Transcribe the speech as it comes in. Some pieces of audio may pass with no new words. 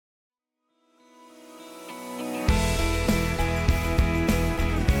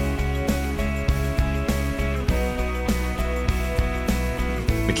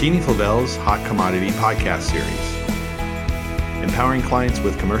McKinney-Flavel's Hot Commodity Podcast Series, empowering clients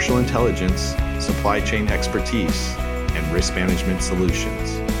with commercial intelligence, supply chain expertise, and risk management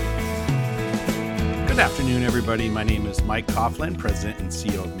solutions. Good afternoon, everybody. My name is Mike Coughlin, President and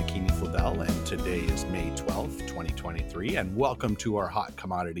CEO of McKinney-Flavel, and today is May 12th, 2023, and welcome to our Hot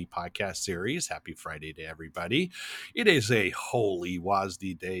Commodity Podcast Series. Happy Friday to everybody. It is a holy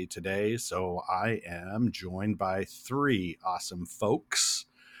WASDE day today, so I am joined by three awesome folks.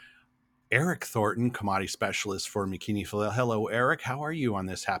 Eric Thornton, Commodity Specialist for McKinney-Flavel. Hello, Eric. How are you on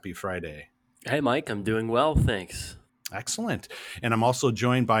this happy Friday? Hey, Mike. I'm doing well, thanks. Excellent. And I'm also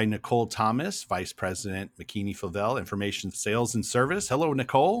joined by Nicole Thomas, Vice President, McKinney-Flavel, Information Sales and Service. Hello,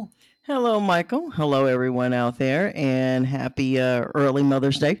 Nicole. Hello, Michael. Hello, everyone out there, and happy early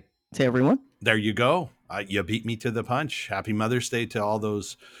Mother's Day to everyone. There you go. You beat me to the punch. Happy Mother's Day to all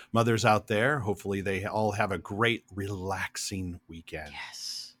those mothers out there. Hopefully they all have a great, relaxing weekend.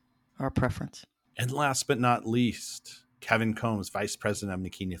 Yes, our preference. And last but not least, Kevin Combs, Vice President of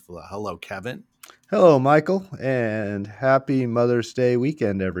McKinney-Flavel. Hello, Kevin. Hello, Michael, and happy Mother's Day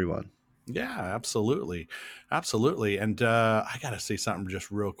weekend, everyone. Yeah, absolutely. Absolutely. And I got to say something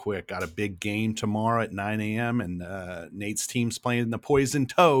just real quick. Got a big game tomorrow at 9 a.m. and Nate's team's playing the Poison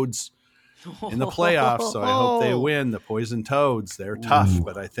Toads in the playoffs. So I hope they win. The Poison Toads, they're tough,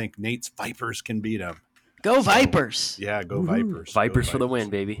 but I think Nate's Vipers can beat them. Go Vipers. Yeah, go Vipers. Vipers Go for the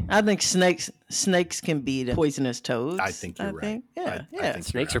win, baby. I think snakes can beat poisonous toads. I think you're right. Yeah, I think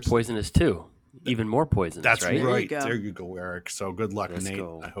Snakes are poisonous too. Even more poisonous, That's right? right. There you go. There you go, Eric. So good luck, Let's Nate.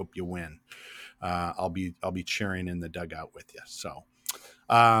 go. I hope you win. I'll be cheering in the dugout with you. So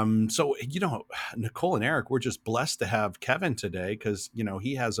Nicole and Eric, we're just blessed to have Kevin today because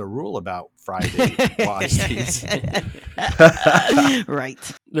he has a rule about Friday WASDEs. Right.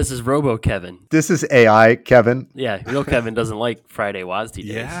 This is Robo Kevin. This is AI, Kevin. Yeah, real Kevin doesn't like Friday WASDE days.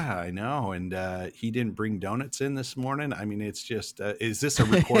 Yeah, I know. And he didn't bring donuts in this morning. I mean, it's just, is this a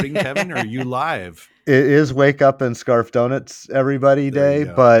recording, Kevin, or are you live? It is Wake Up and Scarf Donuts Everybody There you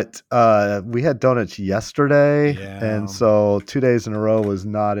Day, go. but we had donuts yesterday, Yeah. and so 2 days in a row was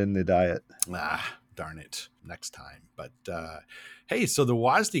not in the diet. Darn it. Next time. But hey, so the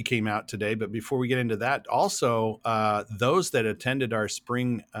WASDE came out today. But before we get into that, also, those that attended our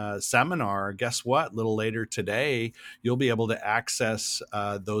spring seminar, guess what? A little later today, you'll be able to access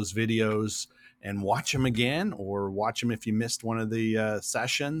those videos and watch them again, or watch them if you missed one of the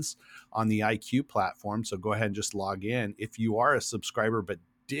sessions on the IQ platform. So go ahead and just log in. If you are a subscriber but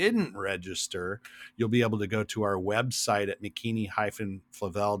didn't register, you'll be able to go to our website at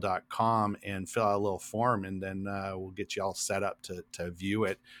mckinney-flavel.com and fill out a little form, and then we'll get you all set up to view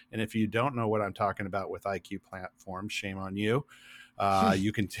it. And if you don't know what I'm talking about with IQ platform, shame on you.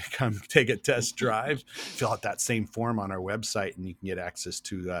 You can come take a test drive, fill out that same form on our website, and you can get access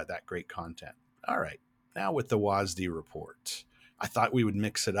to that great content. All right, now with the WASDE report. I thought we would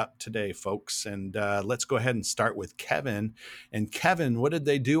mix it up today, folks, and let's go ahead and start with Kevin. And Kevin, what did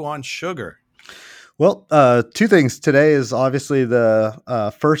they do on sugar? Well, two things. Today is obviously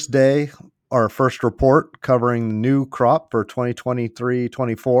the first day, our first report covering the new crop for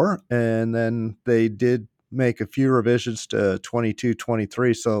 2023-24, and then they did make a few revisions to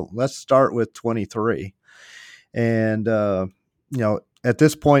 22-23. So let's start with 23. And at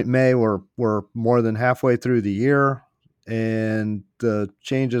this point, May, we're more than halfway through the year, and the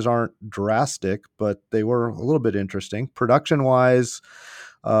changes aren't drastic, but they were a little bit interesting. Production-wise,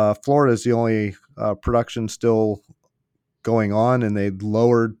 Florida is the only production still going on, and they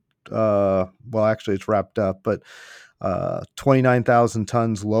lowered, actually it's wrapped up, but 29,000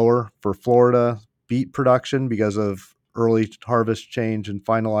 tons lower for Florida. Beet production, because of early harvest change and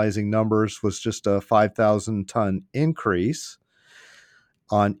finalizing numbers, was just a 5,000 ton increase.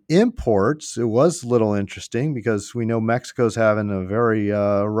 On imports, it was a little interesting because we know Mexico's having a very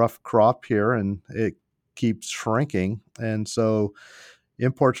rough crop here, and it keeps shrinking. And so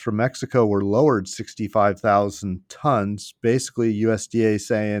imports from Mexico were lowered 65,000 tons, basically USDA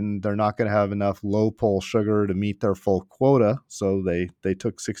saying they're not going to have enough low pole sugar to meet their full quota. So they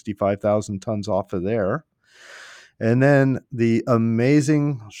took 65,000 tons off of there. And then the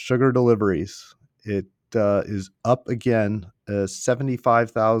amazing sugar deliveries. It is up again,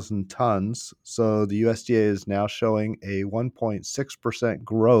 75,000 tons. So the USDA is now showing a 1.6%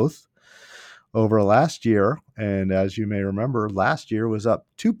 growth over last year. And as you may remember, last year was up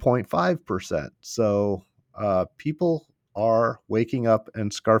 2.5%. So people are waking up and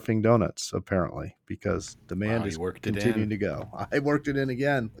scarfing donuts, apparently, because demand is continuing to go. I worked it in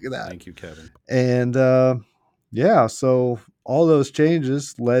again. Look at that. Thank you, Kevin. And so all those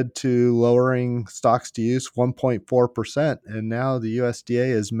changes led to lowering stocks to use 1.4%. And now the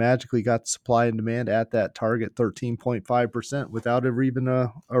USDA has magically got supply and demand at that target 13.5% without even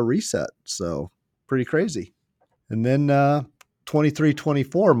a reset. So pretty crazy. And then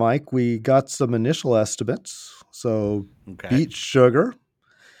 23-24, Mike, we got some initial estimates. So beet sugar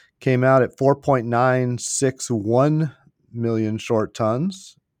came out at 4.961 million short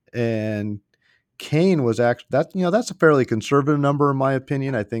tons, and cane was actually that's a fairly conservative number in my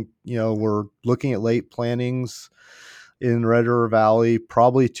opinion. I think we're looking at late plantings in Red River Valley,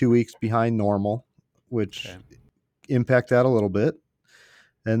 probably 2 weeks behind normal, which impact that a little bit.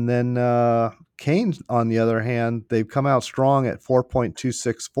 And then cane, on the other hand, they've come out strong at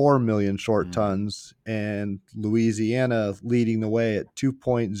 4.264 million short tons, and Louisiana leading the way at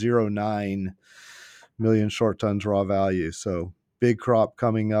 2.09 million short tons raw value. So big crop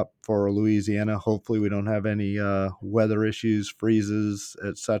coming up for Louisiana. Hopefully we don't have any weather issues, freezes,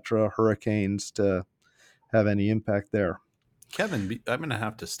 etc., hurricanes to have any impact there. Kevin, I'm going to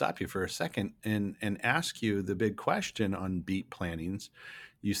have to stop you for a second and ask you the big question on beet plantings.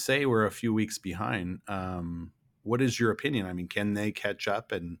 You say we're a few weeks behind. What is your opinion? I mean, can they catch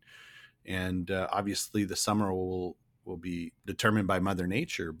up? And obviously the summer will be determined by Mother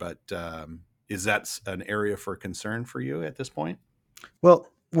Nature, but is that an area for concern for you at this point? Well,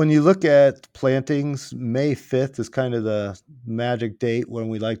 when you look at plantings, May 5th is kind of the magic date when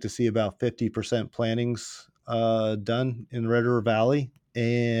we like to see about 50% plantings done in Red River Valley.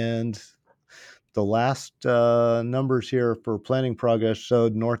 And the last numbers here for planting progress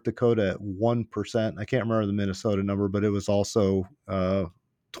showed North Dakota at 1%. I can't remember the Minnesota number, but it was also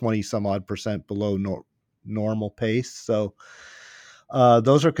 20 some odd percent below normal pace. So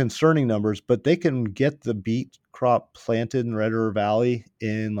those are concerning numbers, but they can get the beet crop planted in Red River Valley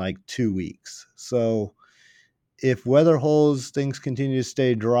in like 2 weeks. So if weather holds, things continue to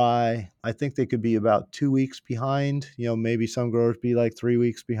stay dry, I think they could be about 2 weeks behind. Maybe some growers be like 3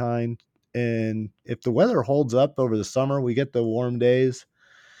 weeks behind. And if the weather holds up over the summer, we get the warm days,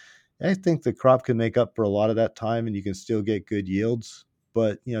 I think the crop can make up for a lot of that time and you can still get good yields.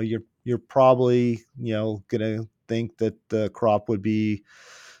 But, you're probably, going to think that the crop would be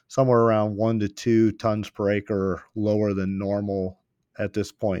somewhere around 1 to 2 tons per acre lower than normal at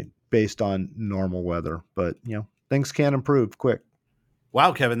this point based on normal weather. But, things can improve quick.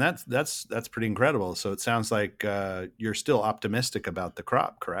 Wow, Kevin, that's pretty incredible. So it sounds like you're still optimistic about the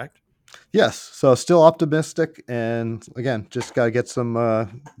crop, correct? Yes. So still optimistic. And again, just got to get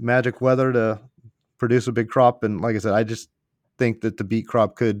some magic weather to produce a big crop. And like I said, I just think that the beet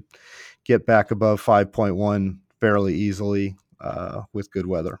crop could get back above 5.1 fairly easily with good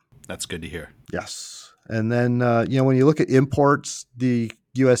weather. That's good to hear. Yes. And then, when you look at imports, the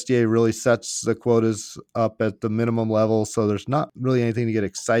USDA really sets the quotas up at the minimum level. So there's not really anything to get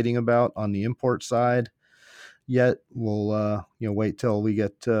exciting about on the import side yet. We'll, wait till we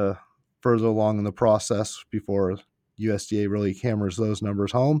get further along in the process before USDA really hammers those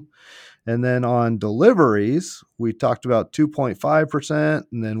numbers home. And then on deliveries, we talked about 2.5%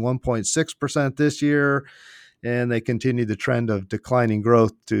 and then 1.6% this year. And they continue the trend of declining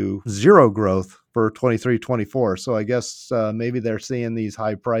growth to zero growth for 23-24. So I guess maybe they're seeing these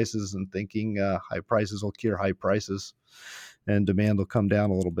high prices and thinking high prices will cure high prices and demand will come down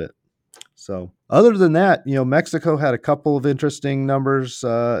a little bit. So other than that, Mexico had a couple of interesting numbers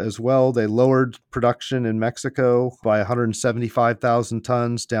as well. They lowered production in Mexico by 175,000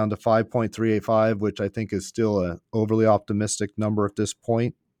 tons down to 5.385, which I think is still an overly optimistic number at this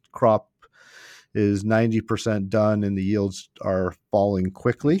point. Crop is 90% done and the yields are falling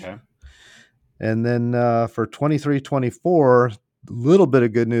quickly. Okay. And then for 23-24, a little bit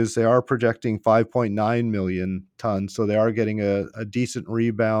of good news. They are projecting 5.9 million tons. So they are getting a decent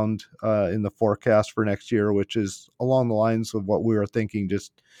rebound in the forecast for next year, which is along the lines of what we were thinking,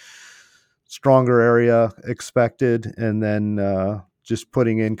 just stronger area expected. And then just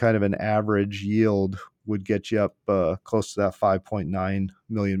putting in kind of an average yield would get you up close to that 5.9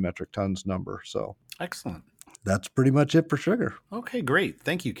 million metric tons number. So excellent. That's pretty much it for sugar. Okay, great.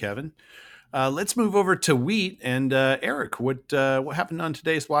 Thank you, Kevin. Let's move over to wheat. And Eric, what happened on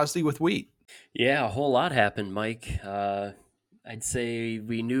today's WASDE with wheat? Yeah, a whole lot happened, Mike. I'd say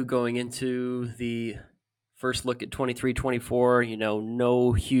we knew going into the first look at 23-24,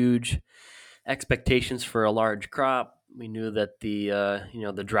 no huge expectations for a large crop. We knew that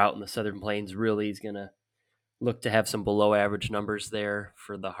the drought in the Southern Plains really is going to look to have some below average numbers there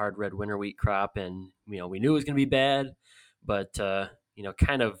for the hard red winter wheat crop. And, we knew it was going to be bad, but,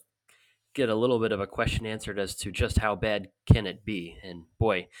 kind of get a little bit of a question answered as to just how bad can it be. And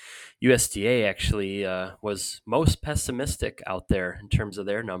boy, USDA actually was most pessimistic out there in terms of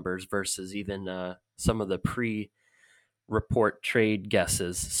their numbers versus even some of the pre-report trade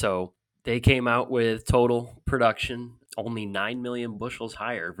guesses. So they came out with total production only 9 million bushels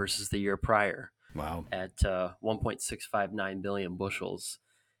higher versus the year prior. Wow. At 1.659 billion bushels.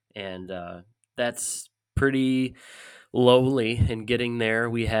 And that's pretty lowly in getting there.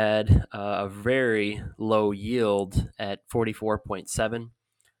 We had a very low yield at 44.7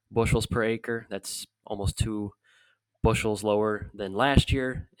 bushels per acre. That's almost 2 bushels lower than last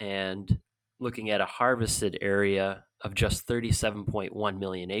year. And looking at a harvested area of just 37.1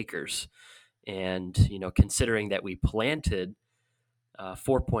 million acres. And, considering that we planted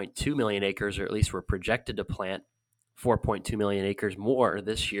 4.2 million acres, or at least we're projected to plant 4.2 million acres more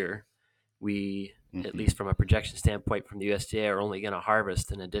this year, we, at least from a projection standpoint from the USDA, are only going to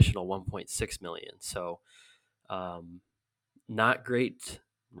harvest an additional 1.6 million. So not great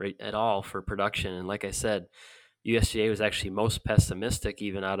rate at all for production. And like I said, USDA was actually most pessimistic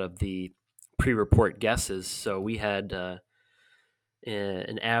even out of the pre-report guesses. So we had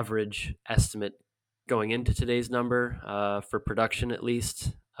an average estimate going into today's number for production, at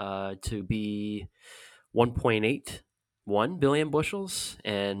least, to be 1.81 billion bushels.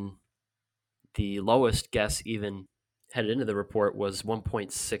 And the lowest guess even headed into the report was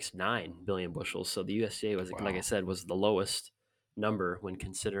 1.69 billion bushels. So the USDA was, like I said, was the lowest number when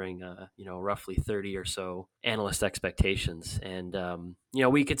considering, roughly 30 or so analyst expectations. And,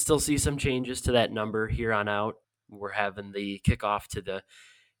 we could still see some changes to that number here on out. We're having the kickoff to the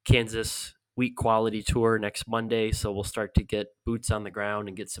Kansas Wheat Quality Tour next Monday, so we'll start to get boots on the ground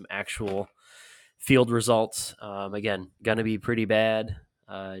and get some actual field results. Again, going to be pretty bad.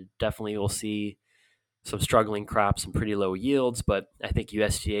 Definitely we'll see some struggling crops and pretty low yields, but I think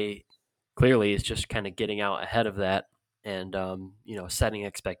USDA clearly is just kind of getting out ahead of that and, setting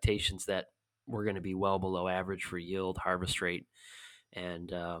expectations that we're going to be well below average for yield, harvest rate,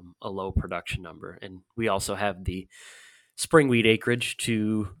 and a low production number. And we also have the spring wheat acreage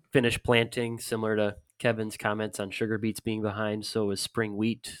to finish planting, similar to Kevin's comments on sugar beets being behind. So is spring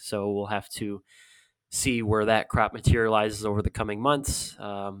wheat. So we'll have to see where that crop materializes over the coming months.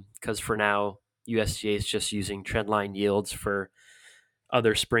 Because for now, USDA is just using trendline yields for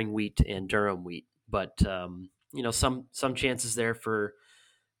other spring wheat and durum wheat. But some chances there for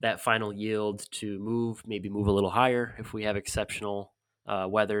that final yield to maybe move a little higher if we have exceptional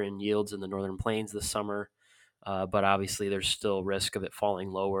weather and yields in the northern plains this summer. But obviously, there's still risk of it falling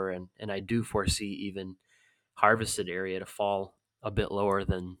lower, and I do foresee even harvested area to fall a bit lower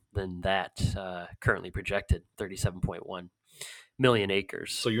than that currently projected, 37.1 million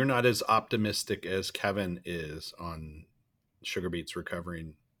acres. So you're not as optimistic as Kevin is on sugar beets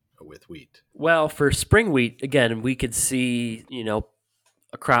recovering with wheat. Well, for spring wheat, again, we could see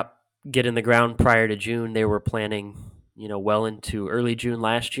a crop get in the ground prior to June. They were planning well into early June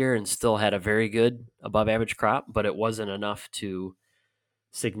last year and still had a very good above average crop, but it wasn't enough to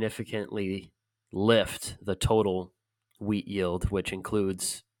significantly lift the total wheat yield, which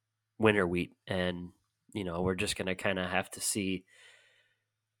includes winter wheat. And, we're just going to kind of have to see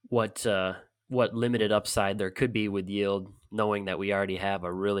what limited upside there could be with yield, knowing that we already have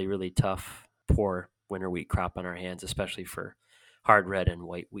a really, really tough, poor winter wheat crop on our hands, especially for hard red and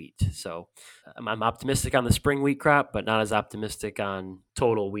white wheat. So I'm optimistic on the spring wheat crop, but not as optimistic on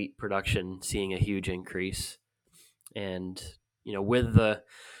total wheat production seeing a huge increase. And, with the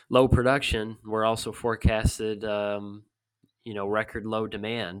low production, we're also forecasted, record low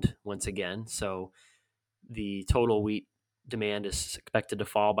demand once again. So the total wheat demand is expected to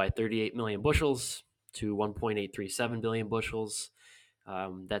fall by 38 million bushels to 1.837 billion bushels.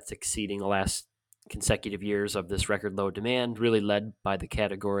 That's exceeding the last consecutive years of this record low demand, really led by the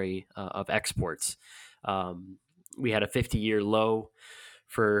category of exports. We had a 50-year low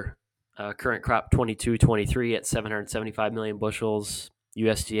for current crop 22-23 at 775 million bushels.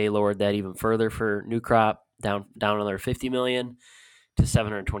 USDA lowered that even further for new crop, down another 50 million to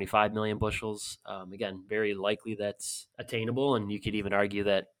 725 million bushels. Again, very likely that's attainable, and you could even argue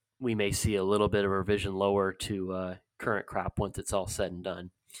that we may see a little bit of revision lower to current crop once it's all said and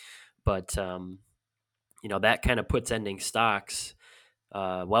done. But that kind of puts ending stocks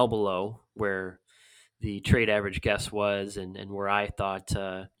well below where the trade average guess was, and where I thought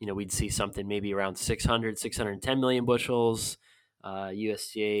we'd see something maybe around 610 million bushels.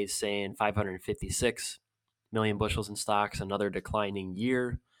 USDA is saying 556 million bushels in stocks, another declining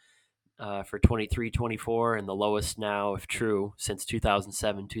year for 23-24, and the lowest now, if true, since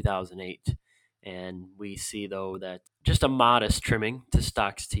 2007-2008. And we see, though, that just a modest trimming to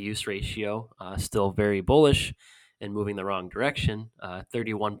stocks to use ratio, still very bullish and moving the wrong direction.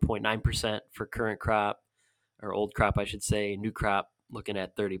 31.9% for current crop, or old crop, I should say. New crop looking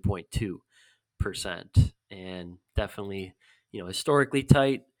at 30.2%. And definitely, historically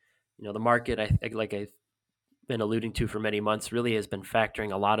tight. The market, like I've been alluding to for many months, really has been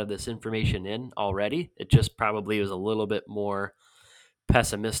factoring a lot of this information in already. It just probably was a little bit more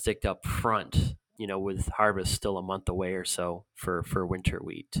pessimistic up front, with harvest still a month away or so for winter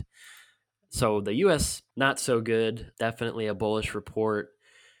wheat. So the U.S. not so good, definitely a bullish report.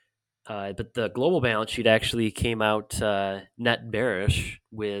 But the global balance sheet actually came out net bearish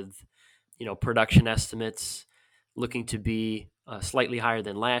with, production estimates looking to be slightly higher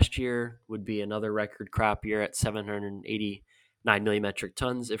than last year, would be another record crop year at 789 million metric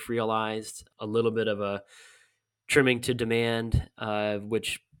tons if realized. A little bit of a trimming to demand,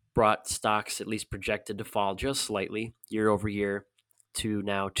 which brought stocks at least projected to fall just slightly year over year to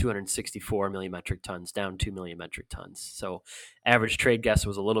now 264 million metric tons, down 2 million metric tons. So average trade guess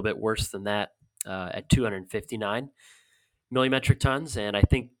was a little bit worse than that at 259 million metric tons. And I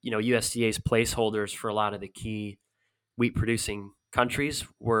think, USDA's placeholders for a lot of the key wheat producing countries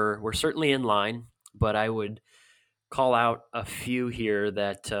were certainly in line, but I would call out a few here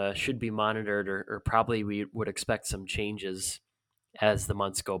that should be monitored, or probably we would expect some changes as the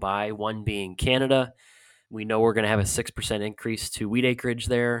months go by. One being Canada. We know we're going to have a 6% increase to wheat acreage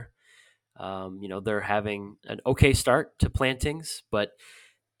there. They're having an okay start to plantings, but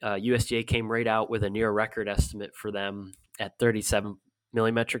USDA came right out with a near record estimate for them at 37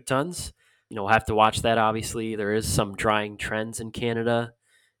 million metric tons. We'll have to watch that, obviously. There is some drying trends in Canada,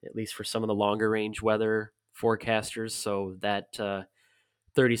 at least for some of the longer range weather forecasters. So that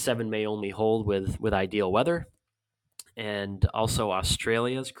 37 may only hold with ideal weather. And also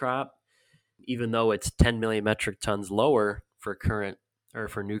Australia's crop, even though it's 10 million metric tons lower for current, or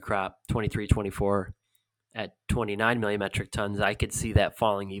for new crop 23-24 at 29 million metric tons, I could see that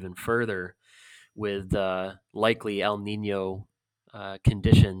falling even further with likely El Nino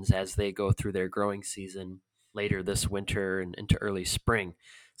conditions as they go through their growing season later this winter and into early spring.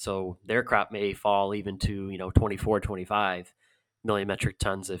 So their crop may fall even to 24-25 million metric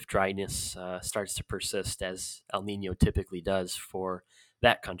tons if dryness starts to persist, as El Nino typically does for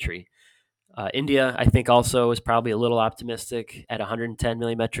that country. India, I think, also is probably a little optimistic at 110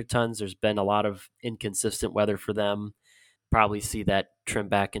 million metric tons. There's been a lot of inconsistent weather for them. Probably see that trim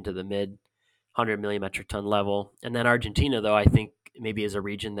back into the mid 100 million metric ton level. And then Argentina, though, I think maybe is a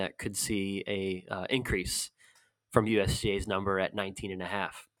region that could see a increase from USDA's number at 19.5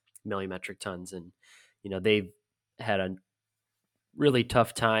 million metric tons. And, they've had a really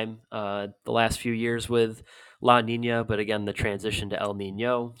tough time the last few years with La Nina, but again, the transition to El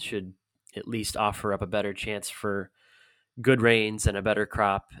Nino should at least offer up a better chance for good rains and a better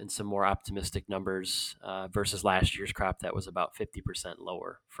crop and some more optimistic numbers versus last year's crop that was about 50%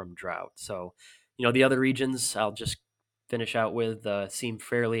 lower from drought. So, the other regions I'll just finish out with seem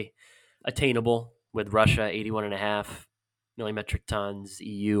fairly attainable, with Russia 81.5 million metric tons,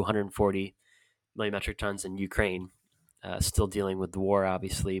 EU 140 million metric tons, and Ukraine still dealing with the war,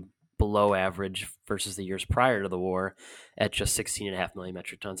 obviously below average versus the years prior to the war at just 16.5 million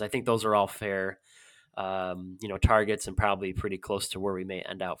metric tons. I think those are all fair targets and probably pretty close to where we may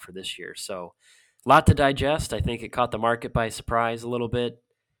end out for this year. So a lot to digest. I think it caught the market by surprise a little bit,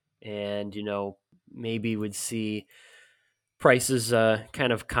 and maybe would see prices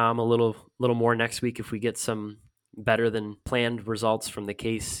kind of calm a little more next week if we get some better than planned results from the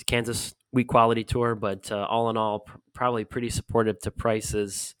Kansas wheat quality tour. But all in all, probably pretty supportive to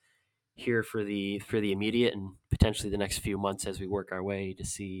prices here for the immediate and potentially the next few months as we work our way to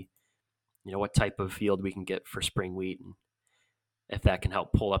see what type of yield we can get for spring wheat, and if that can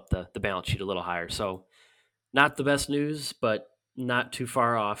help pull up the balance sheet a little higher. So not the best news, but not too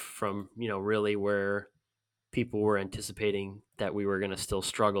far off from, really where people were anticipating that we were going to still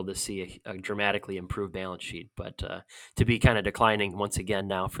struggle to see a dramatically improved balance sheet. But to be kind of declining once again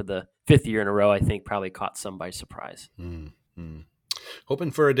now for the fifth year in a row, I think probably caught some by surprise. Mm-hmm.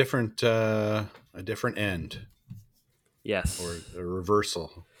 Hoping for a different end. Yes. Or a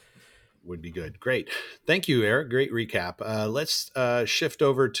reversal would be good. Great. Thank you, Eric. Great recap. Let's shift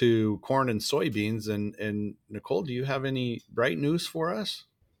over to corn and soybeans. And Nicole, do you have any bright news for us?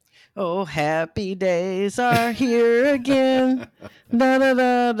 Oh, happy days are here again. Da da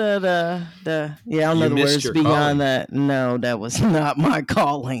da da da da. Yeah, I don't know the words beyond calling. That. No, that was not my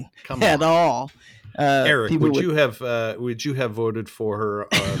calling at all. Eric, would you have voted for her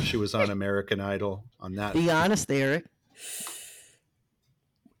if she was on American Idol on that? Be honest, Eric.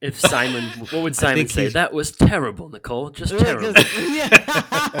 If Simon, what would Simon say? That was terrible, Nicole. Just terrible.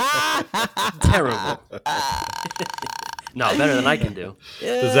 Terrible. No, better than I can do.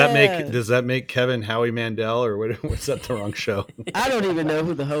 Yeah. Does that make Kevin Howie Mandel, or what's that the wrong show? I don't even know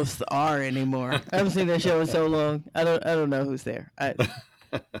who the hosts are anymore. I haven't seen that show in so long. I don't know who's there.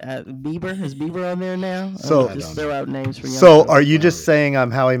 Bieber, is Bieber on there now? So just throw out names for young So folks. are you just saying I'm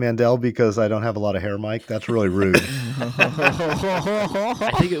Howie Mandel because I don't have a lot of hair, Mike? That's really rude. I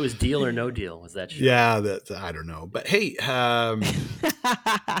think it was Deal or No Deal. Was that show? Yeah, I don't know. But hey, at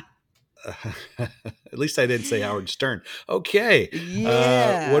least I didn't say Howard Stern. Okay.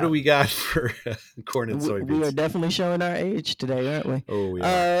 Yeah. What do we got for corn and soybeans? We are definitely showing our age today, aren't we? Oh,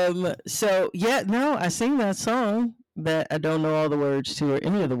 yeah. So, yeah, no, I sing that song that I don't know all the words to or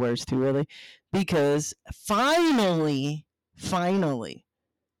any of the words to, really, because finally, the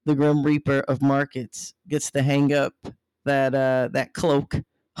Grim Reaper of markets gets to hang up that cloak.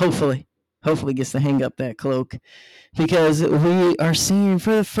 Hopefully gets to hang up that cloak, because we are seeing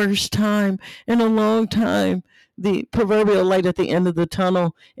for the first time in a long time the proverbial light at the end of the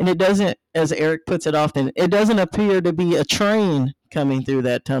tunnel, and it doesn't, as Eric puts it often, it doesn't appear to be a train coming through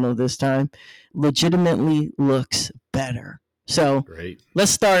that tunnel this time. Legitimately looks better. So great.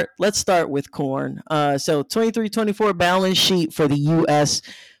 Let's start with corn. So 23-24 balance sheet for the U.S.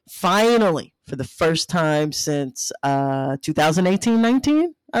 finally, for the first time since 2018-19,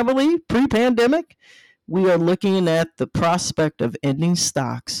 I believe, pre-pandemic, we are looking at the prospect of ending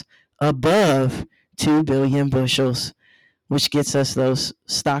stocks above 2 billion bushels, which gets us those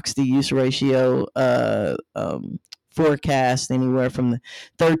stocks to use ratio forecast anywhere from the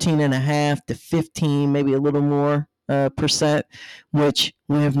 13.5 to 15, maybe a little more percent, which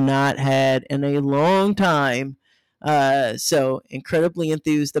we have not had in a long time. So incredibly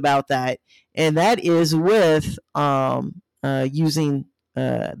enthused about that. And that is with using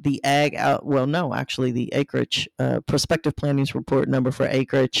the the acreage prospective plannings report number for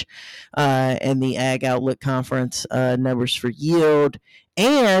acreage and the Ag Outlook Conference numbers for yield,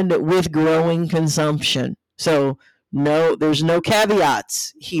 and with growing consumption. So no, there's no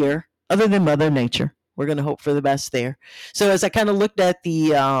caveats here other than Mother Nature. We're going to hope for the best there. So as I kind of looked at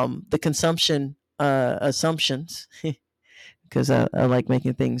the consumption assumptions, because I like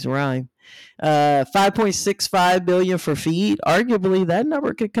making things rhyme. 5.65 billion for feed. Arguably, that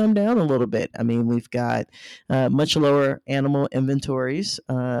number could come down a little bit. I mean, we've got much lower animal inventories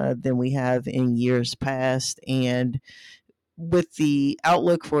than we have in years past, and with the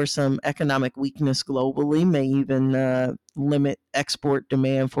outlook for some economic weakness globally, may even limit export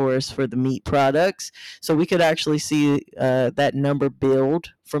demand for us for the meat products. So we could actually see that number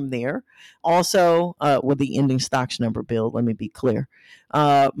build from there. Also, with the ending stocks number build, let me be clear.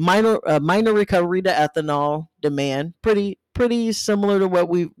 Minor recovery to ethanol demand, pretty similar to what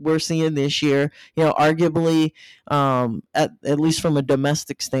we're seeing this year. You know, arguably, at least from a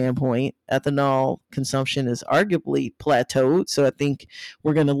domestic standpoint, ethanol consumption is arguably plateaued. So I think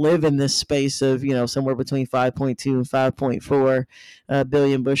we're going to live in this space of, you know, somewhere between 5.2 and 5.4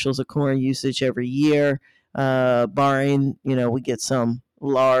 billion bushels of corn usage every year, barring, you know, we get some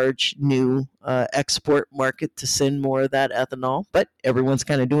large new export market to send more of that ethanol. But everyone's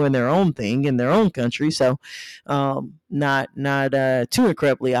kind of doing their own thing in their own country, so not too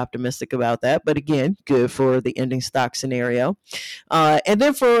incredibly optimistic about that. But again, good for the ending stock scenario. And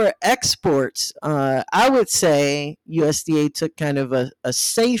then for exports, I would say USDA took kind of a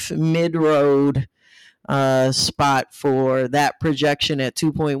safe mid-road spot for that projection at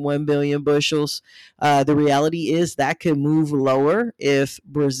 2.1 billion bushels. The reality is that could move lower if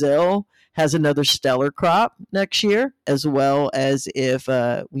Brazil has another stellar crop next year, as well as if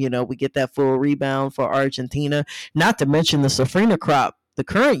we get that full rebound for Argentina. Not to mention the safrinha crop. The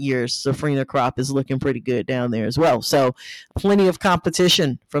current year's safrinha crop is looking pretty good down there as well. So plenty of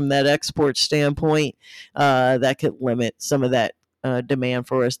competition from that export standpoint that could limit some of that demand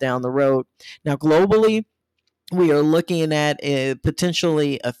for us down the road. Now, globally, we are looking at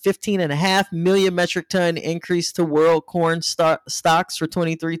potentially a 15.5 million metric ton increase to world corn stocks for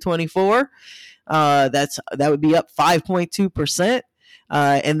 23-24. That would be up 5.2%.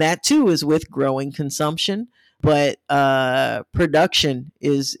 And that too is with growing consumption. But production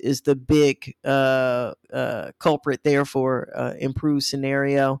is the big culprit there for improved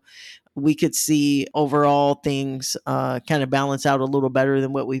scenario. We could see overall things kind of balance out a little better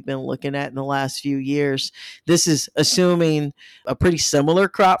than what we've been looking at in the last few years. This is assuming a pretty similar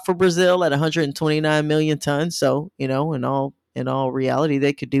crop for Brazil at 129 million tons. So, you know, in all in all reality,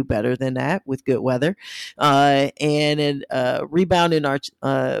 they could do better than that with good weather. And a rebound in our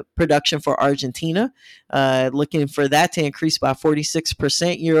production for Argentina, looking for that to increase by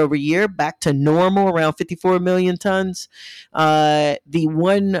 46% year over year, back to normal around 54 million tons. The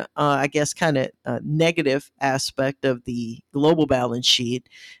one, I guess, kind of negative aspect of the global balance sheet,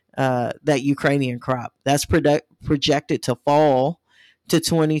 that Ukrainian crop, that's projected to fall to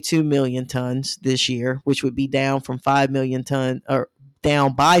 22 million tons this year, which would be down from 5 million ton, or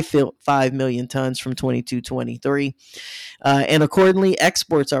down by 5 million tons from 22-23. And accordingly,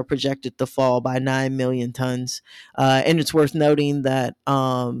 exports are projected to fall by 9 million tons. And it's worth noting that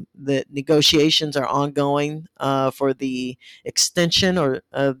the negotiations are ongoing for the extension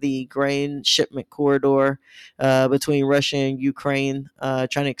of the grain shipment corridor between Russia and Ukraine, trying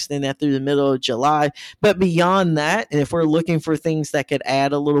to extend that through the middle of July. But beyond that, and if we're looking for things that could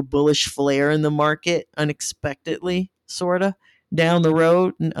add a little bullish flair in the market unexpectedly, sort of, down the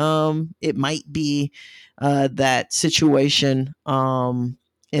road, it might be that situation,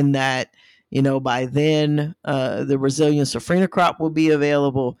 in that, by then, the Brazilian safrinha crop will be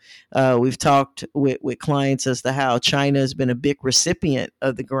available. We've talked with clients as to how China has been a big recipient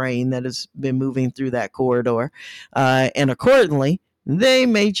of the grain that has been moving through that corridor. And accordingly, they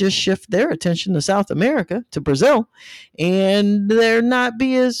may just shift their attention to South America, to Brazil, and there not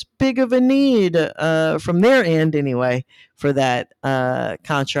be as big of a need from their end anyway for that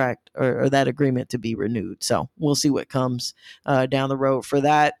contract or that agreement to be renewed. So we'll see what comes down the road for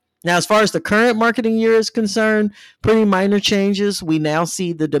that. Now, as far as the current marketing year is concerned, pretty minor changes. We now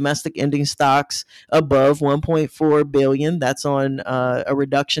see the domestic ending stocks above 1.4 billion. That's on a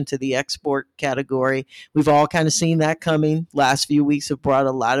reduction to the export category. We've all kind of seen that coming. Last few weeks have brought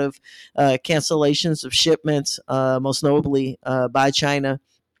a lot of cancellations of shipments, most notably by China,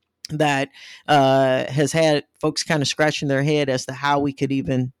 that has had folks kind of scratching their head as to how we could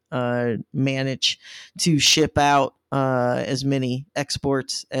even manage to ship out as many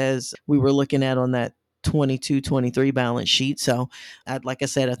exports as we were looking at on that 22-23 balance sheet. So, like I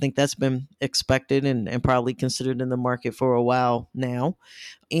said, I think that's been expected and probably considered in the market for a while now.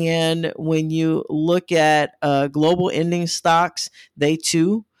 And when you look at global ending stocks, they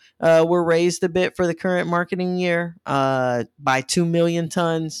too were raised a bit for the current marketing year by 2 million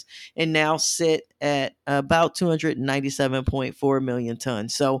tons, and now sit at about 297.4 million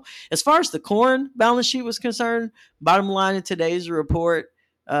tons. So as far as the corn balance sheet was concerned, bottom line in today's report,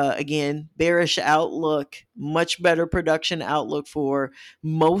 again, bearish outlook, much better production outlook for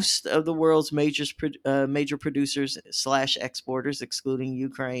most of the world's major producers / exporters, excluding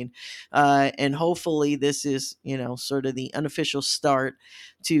Ukraine. And hopefully this is, sort of the unofficial start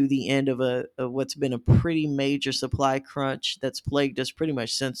to the end of what's been a pretty major supply crunch that's plagued us pretty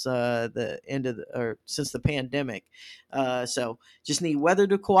much since since the pandemic. So just need weather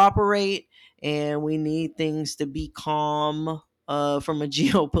to cooperate, and we need things to be calm from a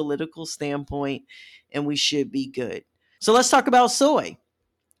geopolitical standpoint, and we should be good. So let's talk about soy.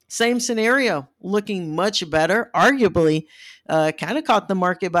 Same scenario, looking much better. Arguably, kind of caught the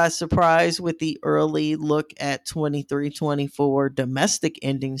market by surprise with the early look at 23-24 domestic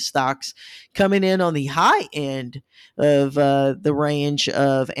ending stocks coming in on the high end of the range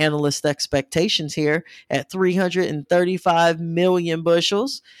of analyst expectations here at 335 million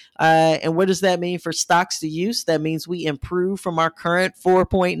bushels. And what does that mean for stocks to use? That means we improve from our current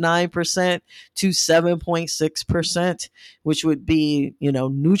 4.9% to 7.6%, which would be,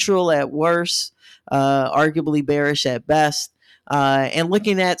 neutral at worst, arguably bearish at best. And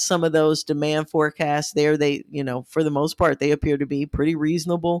looking at some of those demand forecasts there, they, for the most part, they appear to be pretty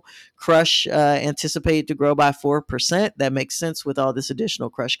reasonable. Crush anticipated to grow by 4%. That makes sense with all this additional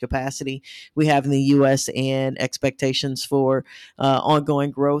crush capacity we have in the U.S. and expectations for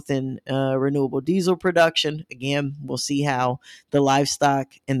ongoing growth in renewable diesel production. Again, we'll see how the livestock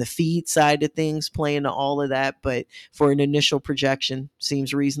and the feed side of things play into all of that. But for an initial projection,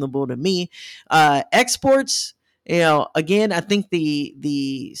 seems reasonable to me. Exports, again, I think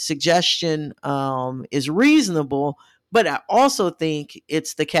the suggestion is reasonable, but I also think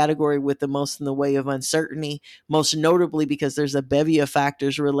it's the category with the most in the way of uncertainty, most notably because there's a bevy of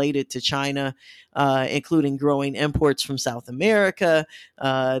factors related to China, including growing imports from South America.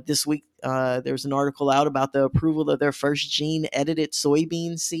 This week, there was an article out about the approval of their first gene-edited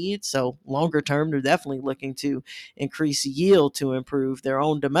soybean seed. So longer term, they're definitely looking to increase yield to improve their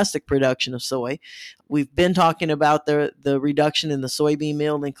own domestic production of soy. We've been talking about the reduction in the soybean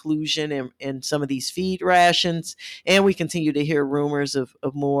meal inclusion in some of these feed rations, and we continue to hear rumors of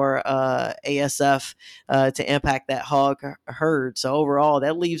more ASF to impact that hog herd. So overall,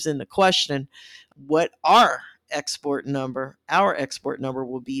 that leaves in the question, what are export number, our export number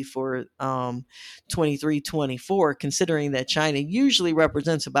will be for 23-24, considering that China usually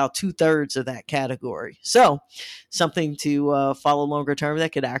represents about 2/3 of that category. So something to follow longer term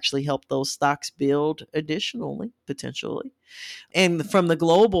that could actually help those stocks build additionally, potentially. And from the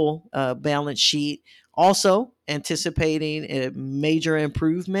global balance sheet, also anticipating a major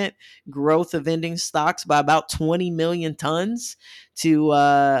improvement, growth of ending stocks by about 20 million tons to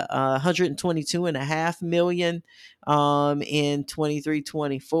 122.5 million in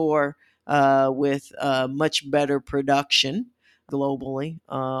 23-24, with much better production globally,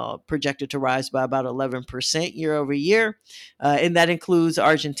 projected to rise by about 11% year over year. And that includes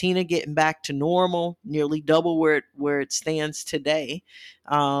Argentina getting back to normal, nearly double where it stands today,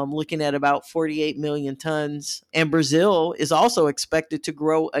 looking at about 48 million tons. And Brazil is also expected to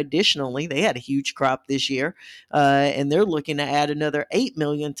grow additionally. They had a huge crop this year, and they're looking to add another 8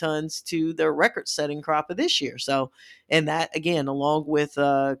 million tons to their record-setting crop of this year. So, and that, again, along with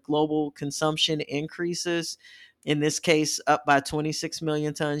global consumption increases, in this case, up by 26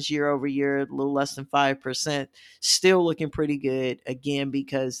 million tons year over year, a little less than 5%, still looking pretty good, again,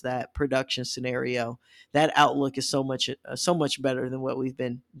 because that production scenario, that outlook is so much better than what we've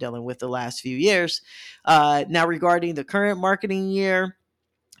been dealing with the last few years. Now, regarding the current marketing year,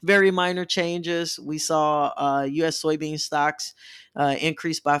 very minor changes. We saw U.S. soybean stocks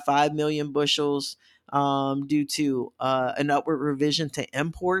increase by 5 million bushels due to an upward revision to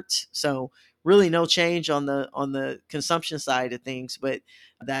imports. So really no change on the consumption side of things, but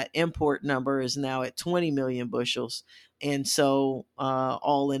that import number is now at 20 million bushels. And so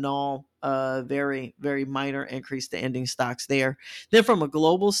all in all, very, very minor increase to ending stocks there. Then from a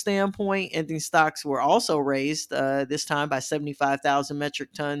global standpoint, ending stocks were also raised this time by 75,000 metric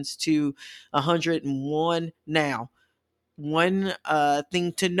tons to 101. Now, one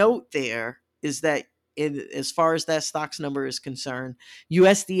thing to note there is that as far as that stocks number is concerned,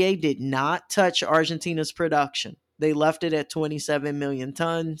 USDA did not touch Argentina's production. They left it at 27 million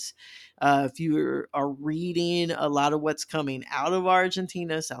tons. If you are reading a lot of what's coming out of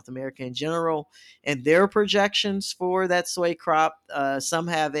Argentina, South America in general, and their projections for that soy crop, some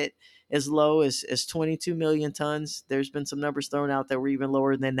have it as low as 22 million tons. There's been some numbers thrown out that were even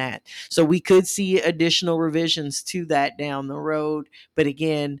lower than that. So we could see additional revisions to that down the road. But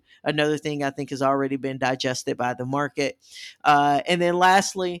again, another thing I think has already been digested by the market. And then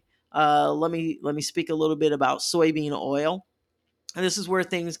lastly, let me speak a little bit about soybean oil. And this is where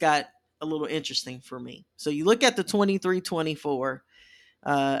things got a little interesting for me. So you look at the 23-24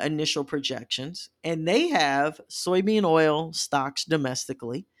 initial projections, and they have soybean oil stocks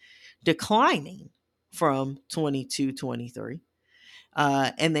domestically declining from 22-23.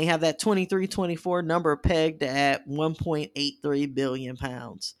 And they have that 23-24 number pegged at 1.83 billion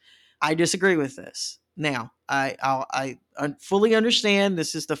pounds. I disagree with this. Now, I fully understand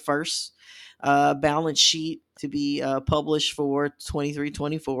this is the first balance sheet to be published for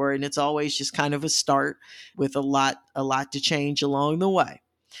 23-24, and it's always just kind of a start with a lot to change along the way.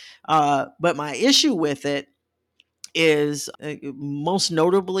 But my issue with it is most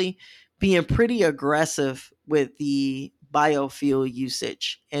notably being pretty aggressive with the biofuel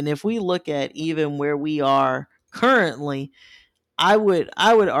usage. And if we look at even where we are currently, I would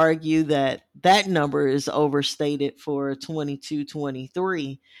argue that number is overstated for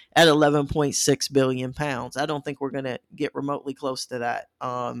 22-23 at 11.6 billion pounds. I don't think we're going to get remotely close to that.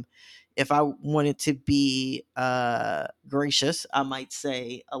 If I wanted to be gracious, I might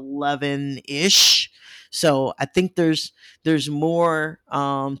say 11-ish. So I think there's more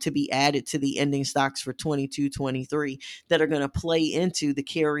to be added to the ending stocks for 22-23 that are going to play into the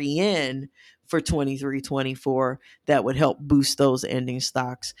carry in for 23-24 that would help boost those ending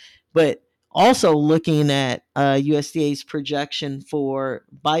stocks. But also looking at USDA's projection for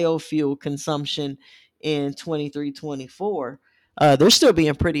biofuel consumption in 23-24, they're still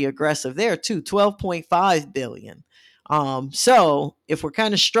being pretty aggressive there too, 12.5 billion. So if we're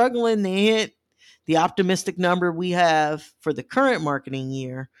kind of struggling to hit the optimistic number we have for the current marketing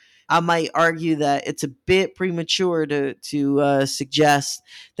year, I might argue that it's a bit premature to suggest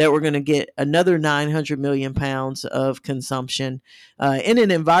that we're going to get another 900 million pounds of consumption in an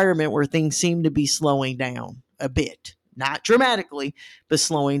environment where things seem to be slowing down a bit. Not dramatically, but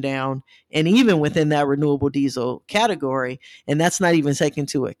slowing down. And even within that renewable diesel category, and that's not even taken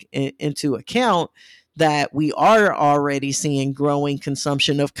into account that we are already seeing growing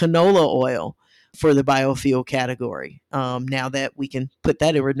consumption of canola oil for the biofuel category, now that we can put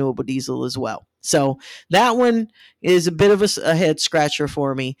that in renewable diesel as well. So that one is a bit of a head scratcher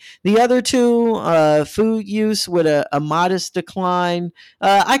for me. The other two, food use with a modest decline.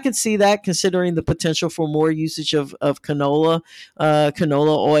 I could see that considering the potential for more usage of canola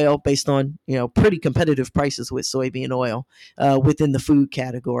oil based on, pretty competitive prices with soybean oil within the food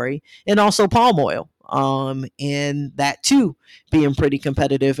category, and also palm oil. And that too being pretty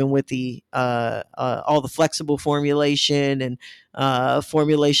competitive, and with the all the flexible formulation and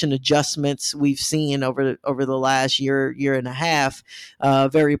formulation adjustments we've seen over the last year and a half,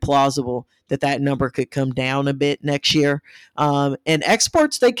 very plausible that number could come down a bit next year. And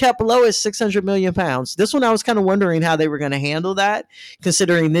exports, they kept low at 600 million pounds. This one I was kind of wondering how they were going to handle that,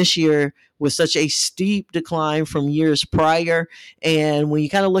 considering this year was such a steep decline from years prior. And when you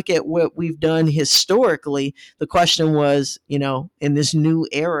kind of look at what we've done historically, the question was, in this new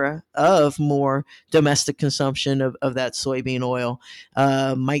era of more domestic consumption of that soybean oil,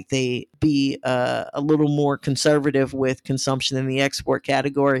 might they be a little more conservative with consumption in the export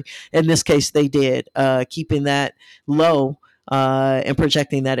category? In this case, they did, keeping that low and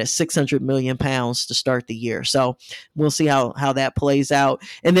projecting that at 600 million pounds to start the year. So we'll see how that plays out.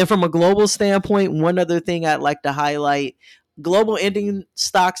 And then from a global standpoint, one other thing I'd like to highlight: global ending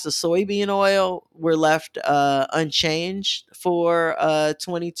stocks of soybean oil were left unchanged for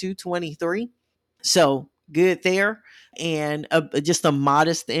 22-23. So good there. And just a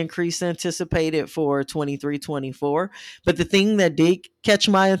modest increase anticipated for 23-24. But the thing that did catch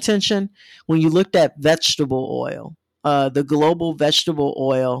my attention, when you looked at vegetable oil, the global vegetable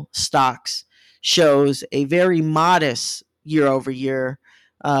oil stocks shows a very modest year over year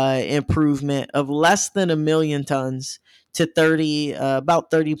improvement of less than 1 million tons to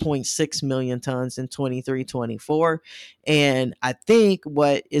about 30.6 million tons in 23-24. And I think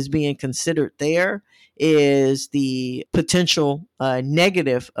what is being considered there is the potential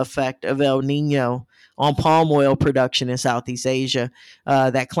negative effect of El Nino on palm oil production in Southeast Asia.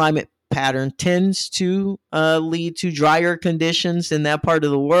 That climate pattern tends to lead to drier conditions in that part of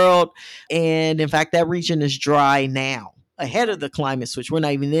the world. And in fact, that region is dry now, ahead of the climate switch. We're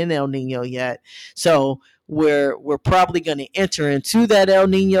not even in El Nino yet. So we're probably going to enter into that El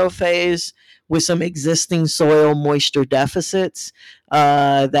Nino phase with some existing soil moisture deficits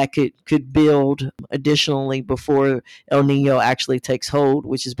that could build additionally before El Nino actually takes hold,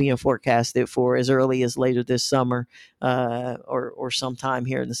 which is being forecasted for as early as later this summer or sometime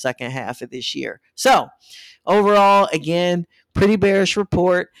here in the second half of this year. So overall, again, pretty bearish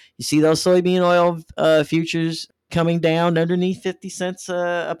report. You see those soybean oil futures coming down underneath 50 cents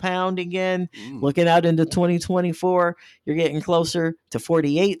a pound again. Looking out into 2024, you're getting closer to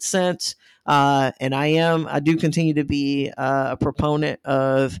 48 cents. And I do continue to be a proponent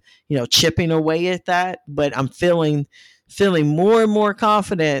of, chipping away at that, but I'm feeling more and more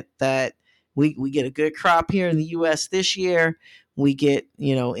confident that we get a good crop here in the U.S. this year. We get,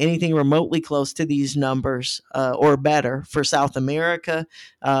 anything remotely close to these numbers or better for South America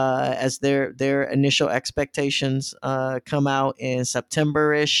as their initial expectations come out in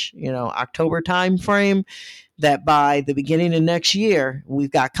September-ish, October timeframe. That by the beginning of next year,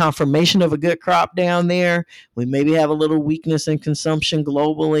 we've got confirmation of a good crop down there. We maybe have a little weakness in consumption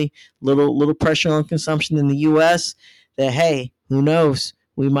globally, little pressure on consumption in the U.S. That, hey, who knows?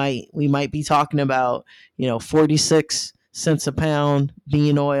 We might be talking about 46 cents a pound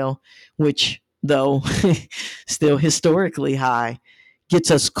bean oil, which though still historically high,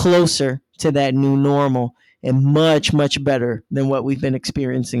 gets us closer to that new normal and much, much better than what we've been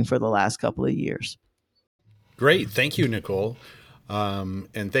experiencing for the last couple of years. Great. Thank you, Nicole.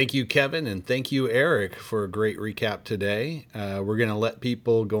 And thank you, Kevin. And thank you, Eric, for a great recap today. We're going to let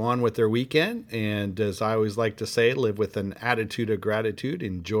people go on with their weekend. And as I always like to say, live with an attitude of gratitude.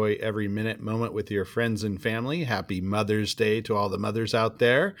 Enjoy every moment with your friends and family. Happy Mother's Day to all the mothers out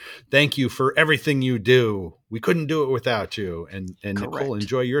there. Thank you for everything you do. We couldn't do it without you. And Nicole,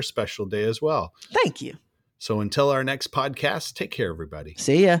 enjoy your special day as well. Thank you. So until our next podcast, take care, everybody.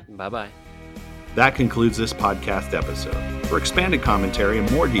 See ya. Bye-bye. That concludes this podcast episode. For expanded commentary and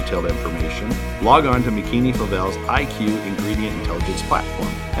more detailed information, log on to McKinney-Favel's IQ Ingredient Intelligence platform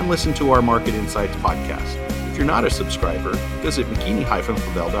and listen to our Market Insights podcast. If you're not a subscriber, visit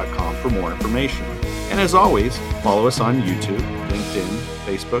McKinney-Favel.com for more information. And as always, follow us on YouTube, LinkedIn,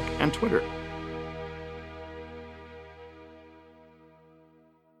 Facebook, and Twitter.